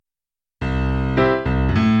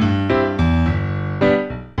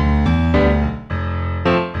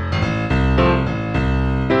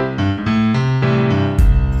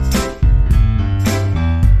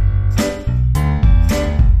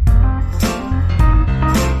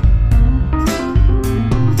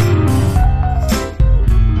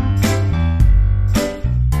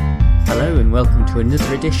to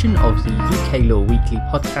another edition of the UK Law Weekly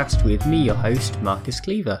podcast with me, your host, Marcus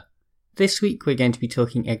Cleaver. This week we're going to be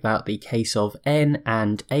talking about the case of N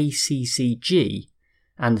and ACCG,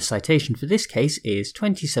 and the citation for this case is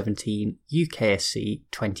 2017 UKSC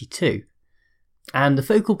 22. And the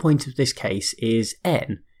focal point of this case is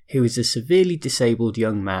N, who is a severely disabled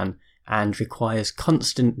young man and requires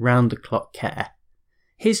constant round-the-clock care.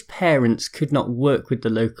 His parents could not work with the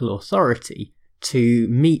local authority to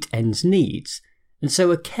meet N's needs, and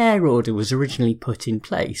so a care order was originally put in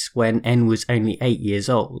place when N was only 8 years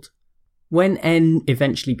old. When N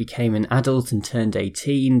eventually became an adult and turned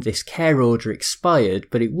 18, this care order expired,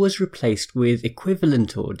 but it was replaced with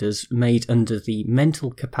equivalent orders made under the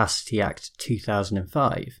Mental Capacity Act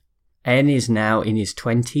 2005. N is now in his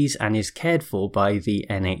 20s and is cared for by the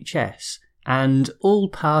NHS. And all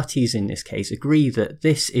parties in this case agree that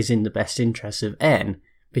this is in the best interests of N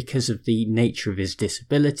because of the nature of his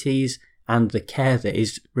disabilities and the care that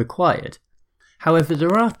is required. However,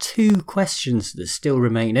 there are two questions that still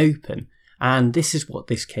remain open, and this is what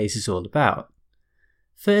this case is all about.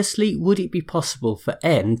 Firstly, would it be possible for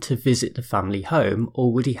N to visit the family home,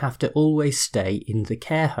 or would he have to always stay in the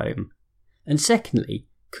care home? And secondly,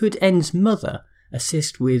 could N's mother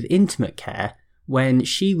assist with intimate care when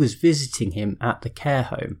she was visiting him at the care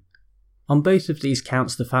home? On both of these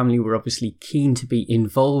counts, the family were obviously keen to be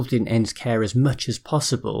involved in N's care as much as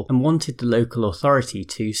possible and wanted the local authority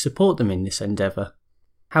to support them in this endeavour.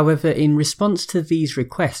 However, in response to these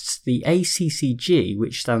requests, the ACCG,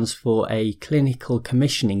 which stands for a Clinical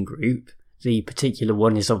Commissioning Group, the particular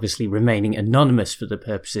one is obviously remaining anonymous for the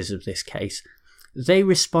purposes of this case, they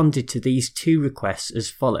responded to these two requests as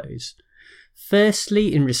follows.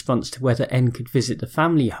 Firstly, in response to whether N could visit the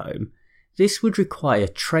family home, this would require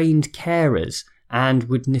trained carers and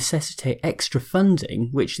would necessitate extra funding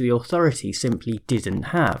which the authority simply didn't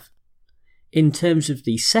have. In terms of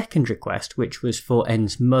the second request, which was for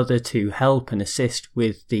N's mother to help and assist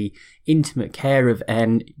with the intimate care of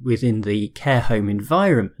N within the care home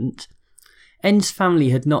environment, N's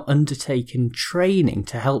family had not undertaken training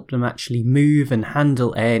to help them actually move and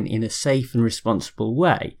handle N in a safe and responsible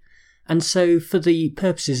way. And so, for the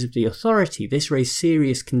purposes of the authority, this raised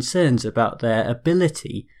serious concerns about their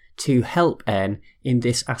ability to help N in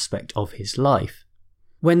this aspect of his life.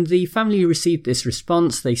 When the family received this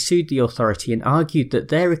response, they sued the authority and argued that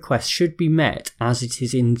their request should be met as it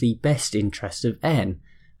is in the best interest of N,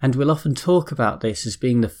 and we'll often talk about this as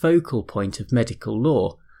being the focal point of medical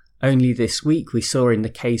law. Only this week we saw in the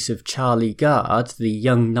case of Charlie Gard, the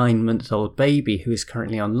young 9-month-old baby who is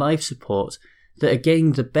currently on life support, that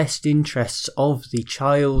again the best interests of the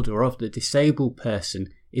child or of the disabled person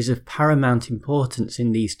is of paramount importance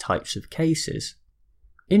in these types of cases.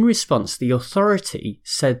 In response, the authority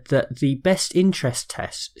said that the best interest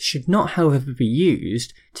test should not, however, be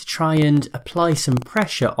used to try and apply some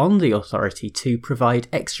pressure on the authority to provide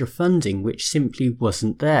extra funding which simply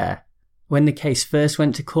wasn't there. When the case first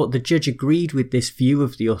went to court, the judge agreed with this view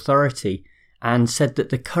of the authority and said that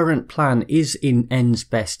the current plan is in N's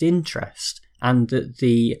best interest and that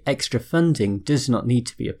the extra funding does not need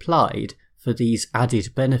to be applied for these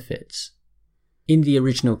added benefits. In the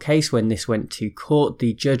original case, when this went to court,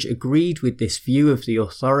 the judge agreed with this view of the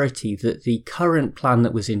authority that the current plan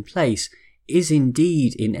that was in place is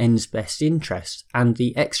indeed in N's best interest and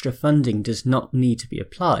the extra funding does not need to be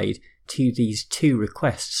applied to these two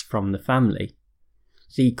requests from the family.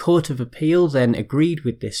 The Court of Appeal then agreed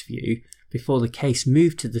with this view before the case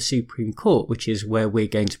moved to the Supreme Court, which is where we're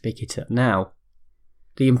going to pick it up now.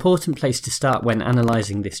 The important place to start when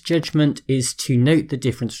analysing this judgment is to note the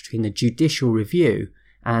difference between the judicial review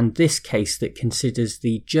and this case that considers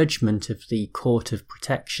the judgment of the Court of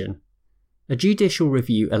Protection. A judicial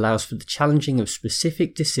review allows for the challenging of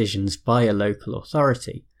specific decisions by a local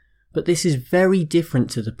authority, but this is very different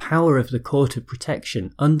to the power of the Court of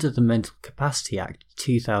Protection under the Mental Capacity Act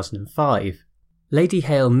 2005. Lady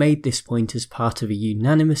Hale made this point as part of a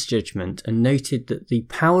unanimous judgment and noted that the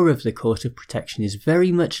power of the Court of Protection is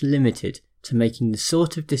very much limited to making the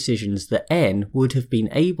sort of decisions that N would have been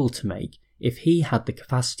able to make if he had the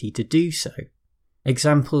capacity to do so.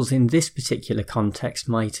 Examples in this particular context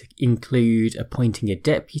might include appointing a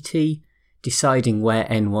deputy, deciding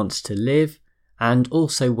where N wants to live, and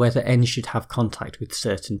also whether N should have contact with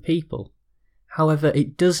certain people. However,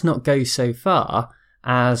 it does not go so far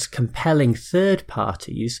as compelling third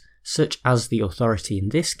parties, such as the authority in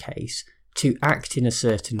this case, to act in a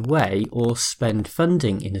certain way or spend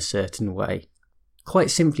funding in a certain way. Quite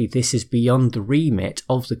simply, this is beyond the remit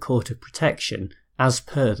of the Court of Protection as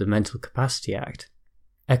per the Mental Capacity Act.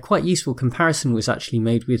 A quite useful comparison was actually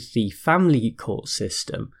made with the family court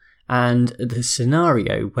system, and the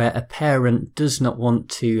scenario where a parent does not want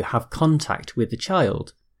to have contact with the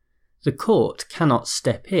child. The court cannot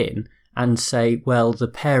step in and say, well, the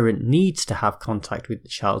parent needs to have contact with the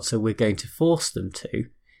child, so we're going to force them to.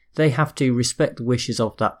 They have to respect the wishes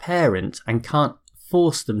of that parent and can't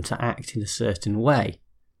force them to act in a certain way.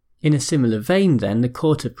 In a similar vein then, the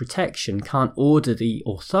Court of Protection can't order the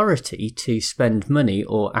authority to spend money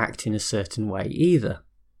or act in a certain way either.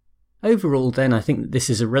 Overall then, I think that this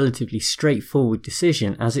is a relatively straightforward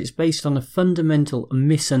decision as it's based on a fundamental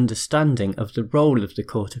misunderstanding of the role of the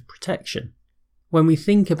Court of Protection. When we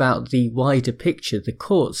think about the wider picture, the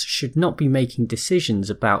courts should not be making decisions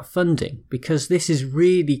about funding because this is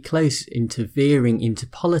really close into veering into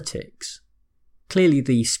politics. Clearly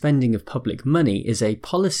the spending of public money is a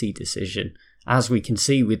policy decision, as we can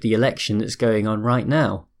see with the election that's going on right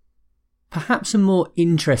now. Perhaps a more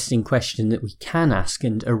interesting question that we can ask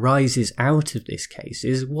and arises out of this case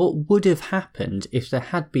is what would have happened if there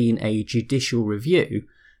had been a judicial review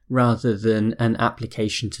rather than an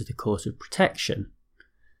application to the Court of Protection.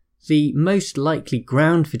 The most likely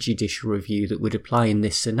ground for judicial review that would apply in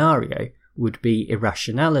this scenario would be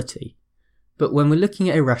irrationality. But when we're looking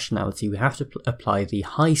at irrationality, we have to apply the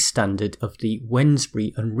high standard of the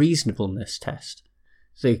Wednesbury unreasonableness test.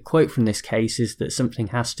 The quote from this case is that something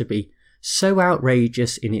has to be so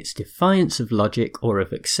outrageous in its defiance of logic or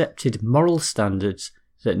of accepted moral standards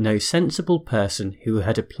that no sensible person who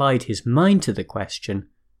had applied his mind to the question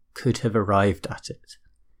could have arrived at it.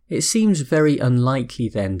 It seems very unlikely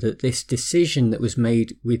then that this decision that was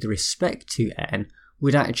made with respect to N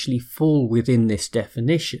would actually fall within this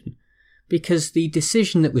definition, because the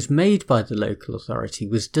decision that was made by the local authority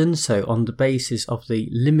was done so on the basis of the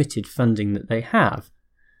limited funding that they have.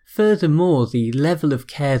 Furthermore, the level of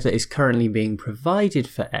care that is currently being provided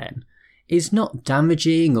for N is not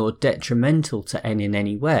damaging or detrimental to N in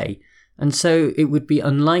any way, and so it would be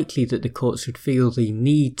unlikely that the courts would feel the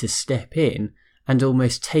need to step in and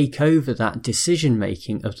almost take over that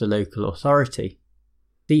decision-making of the local authority.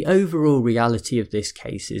 The overall reality of this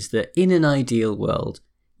case is that in an ideal world,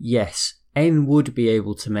 yes, N would be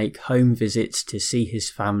able to make home visits to see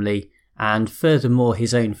his family, and furthermore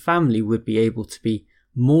his own family would be able to be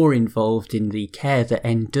more involved in the care that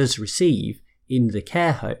N does receive in the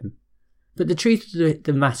care home. But the truth of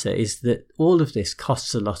the matter is that all of this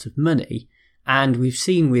costs a lot of money, and we've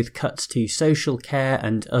seen with cuts to social care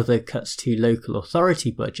and other cuts to local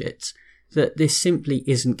authority budgets that this simply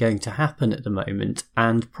isn't going to happen at the moment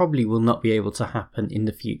and probably will not be able to happen in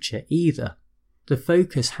the future either. The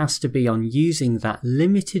focus has to be on using that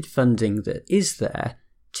limited funding that is there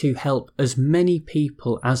to help as many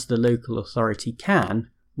people as the local authority can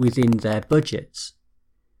within their budgets.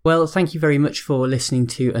 Well, thank you very much for listening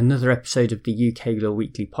to another episode of the UK Law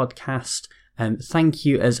Weekly podcast. Thank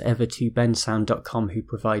you as ever to bensound.com who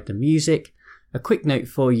provide the music. A quick note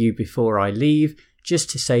for you before I leave, just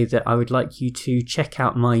to say that I would like you to check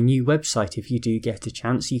out my new website if you do get a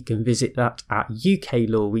chance. You can visit that at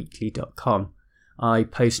uklawweekly.com. I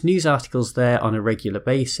post news articles there on a regular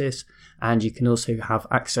basis, and you can also have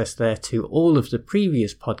access there to all of the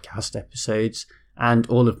previous podcast episodes and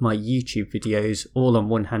all of my YouTube videos all on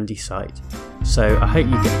one handy site. So I hope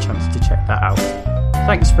you get a chance to check that out.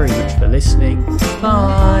 Thanks very much for listening.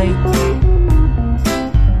 Bye!